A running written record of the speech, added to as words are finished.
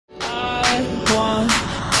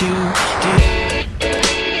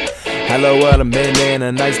Hello, what I'm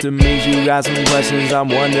in, nice to meet you. Got some questions I'm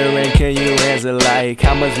wondering, can you answer, like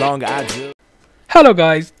how much longer I do? Hello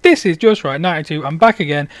guys, this is Just Right 92. I'm back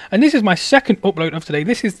again, and this is my second upload of today.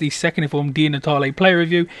 This is the second informed Di Natale player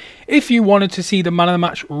review. If you wanted to see the man of the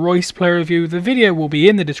match Royce player review, the video will be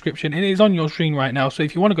in the description and it is on your screen right now, so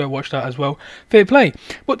if you want to go watch that as well, fair play.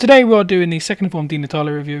 But today we are doing the second informed Di Natale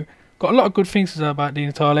review. Got a lot of good things to say about Di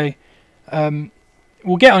Natale.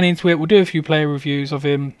 We'll get on into it. We'll do a few player reviews of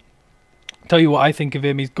him, tell you what I think of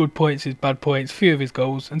him, his good points, his bad points, a few of his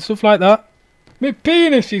goals and stuff like that. My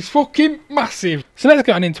penis is fucking massive. So let's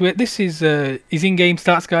get on into it. This is his in-game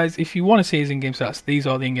stats, guys. If you want to see his in-game stats, these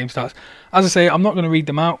are the in-game stats. As I say, I'm not going to read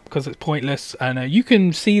them out because it's pointless. And you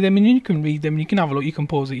can see them and you can read them. And you can have a look. You can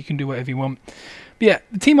pause it. You can do whatever you want. But yeah,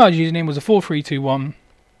 the team I was using was a 4-3-2-1.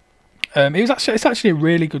 It's actually a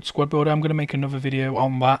really good squad builder. I'm going to make another video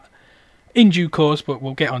on that in due course, but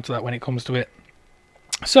we'll get onto that when it comes to it.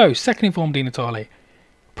 So, second informed Di Natale.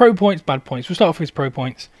 Pro points, bad points. We'll start off with his pro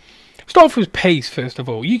points. Start off with pace first of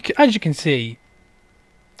all. As you can see,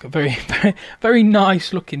 very, very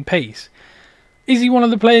nice looking pace. Is he one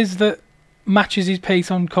of the players that matches his pace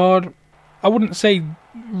on card? I wouldn't say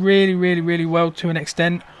really well to an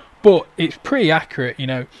extent, but it's pretty accurate, you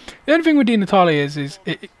know. The only thing with Di Natale is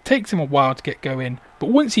it takes him a while to get going,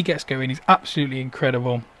 but once he gets going, he's absolutely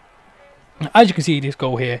incredible. As you can see, this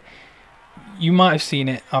goal here, you might have seen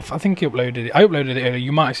it. I think he uploaded it. I uploaded it earlier.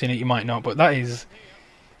 You might have seen it, you might not, but that is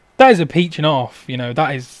a peach and a half, you know.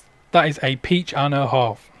 That is a peach and a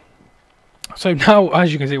half. So now,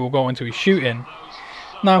 as you can see, we'll go into his shooting.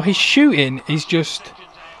 Now his shooting is just,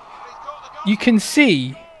 you can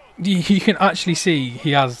actually see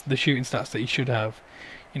he has the shooting stats that he should have,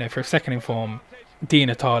 you know, for a second inform. Di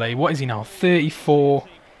Natale, what is he now, 34,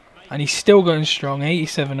 and he's still going strong,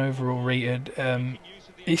 87 overall rated.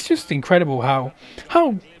 It's just incredible how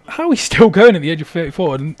he's still going at the age of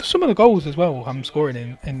 34, and some of the goals as well I'm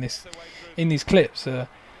scoring in these clips, they're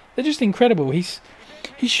just incredible. His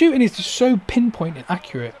shooting is just so pinpoint and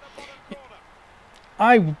accurate.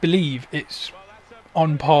 I believe it's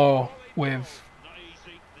on par with,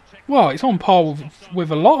 well, it's on par with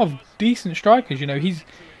a lot of decent strikers. You know, if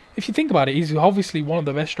you think about it, he's obviously one of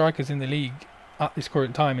the best strikers in the league at this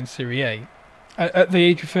current time in Serie A at the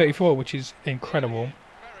age of 34, which is incredible.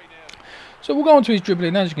 So we'll go on to his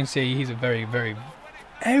dribbling. As you can see, he's a very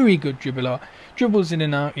good dribbler. Dribbles in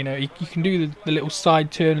and out, you know. You can do the little side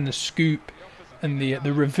turn and the scoop and the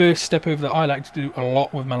reverse step over that I like to do a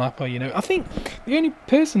lot with Malapa, you know. I think the only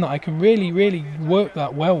person that I can really work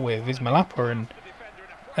that well with is Malapa,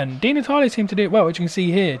 and Di Natale seemed to do it well, which you can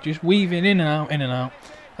see here, just weaving in and out.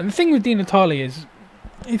 And the thing with Di Natale is,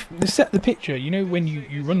 if they set the picture, you know, when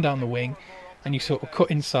you run down the wing and you sort of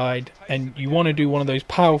cut inside and you want to do one of those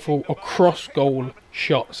powerful across goal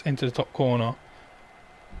shots into the top corner,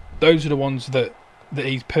 those are the ones that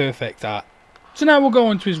he's perfect at. So now we'll go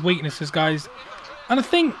on to his weaknesses, guys. And I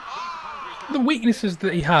think the weaknesses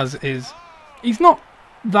that he has is he's not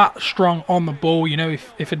that strong on the ball. You know,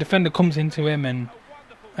 if a defender comes into him and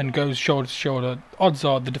goes shoulder to shoulder, odds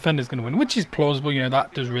are the defender's going to win, which is plausible. You know,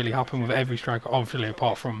 that does really happen with every striker, obviously,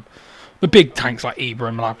 apart from the big tanks like Ibra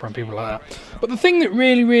and Malapa and people like that. But the thing that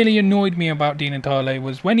really annoyed me about Di Natale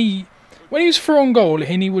was when he was through on goal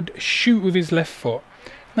and he would shoot with his left foot.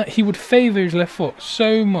 That he would favour his left foot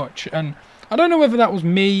so much, and I don't know whether that was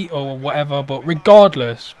me or whatever, but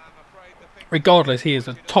regardless, he is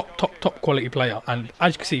a top quality player, and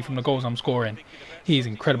as you can see from the goals I'm scoring, he is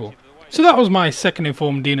incredible. So that was my second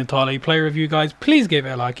informed Di Natale player review, guys. Please give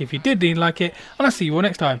it a like if you did like it, and I'll see you all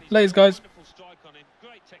next time. Laters, guys.